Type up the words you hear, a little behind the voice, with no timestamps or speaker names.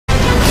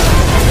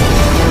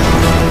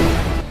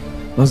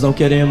Nós não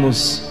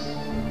queremos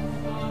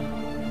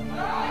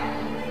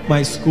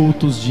mais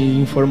cultos de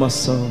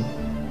informação.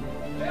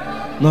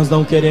 Nós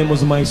não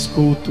queremos mais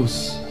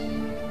cultos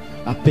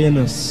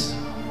apenas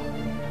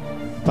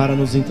para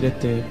nos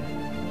entreter.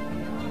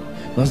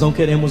 Nós não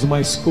queremos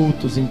mais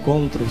cultos,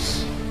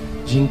 encontros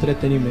de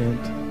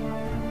entretenimento.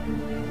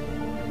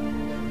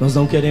 Nós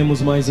não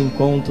queremos mais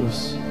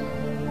encontros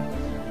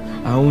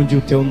aonde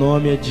o teu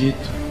nome é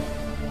dito,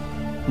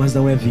 mas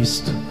não é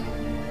visto.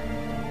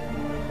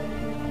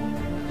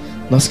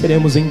 Nós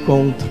queremos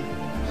encontro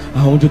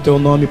aonde o teu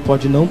nome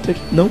pode não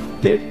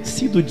ter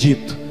sido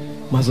dito,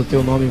 mas o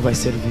teu nome vai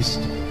ser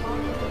visto.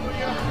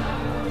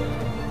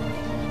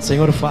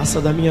 Senhor,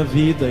 faça da minha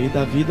vida e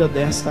da vida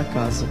desta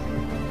casa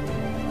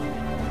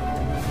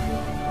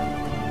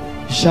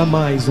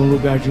jamais um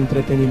lugar de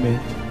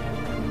entretenimento.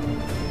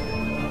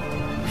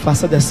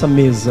 Faça dessa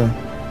mesa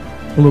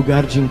um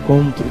lugar de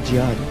encontro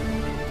diário,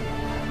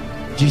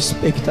 de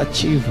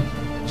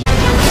expectativa.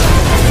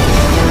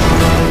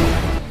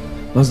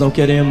 Nós não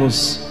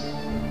queremos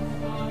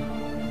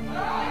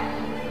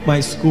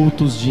mais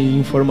cultos de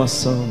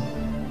informação.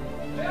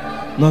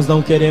 Nós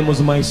não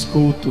queremos mais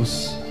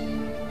cultos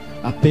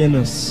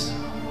apenas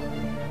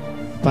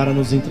para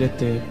nos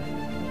entreter.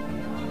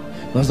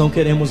 Nós não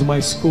queremos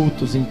mais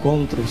cultos,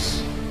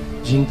 encontros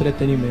de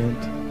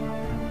entretenimento.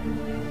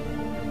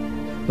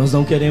 Nós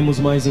não queremos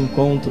mais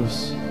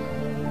encontros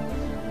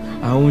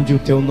aonde o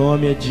teu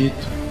nome é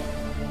dito,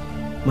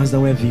 mas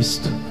não é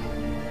visto.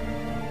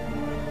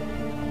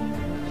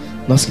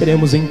 Nós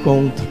queremos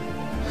encontro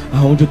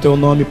aonde o teu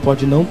nome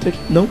pode não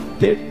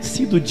ter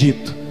sido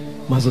dito,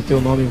 mas o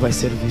teu nome vai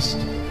ser visto.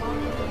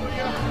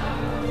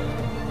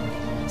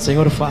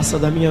 Senhor, faça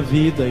da minha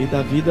vida e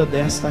da vida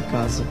desta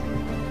casa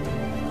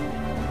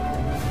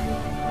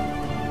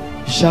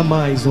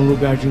jamais um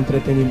lugar de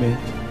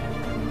entretenimento.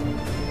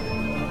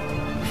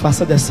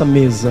 Faça dessa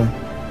mesa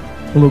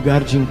um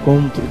lugar de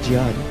encontro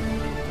diário,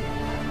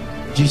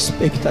 de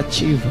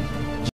expectativa.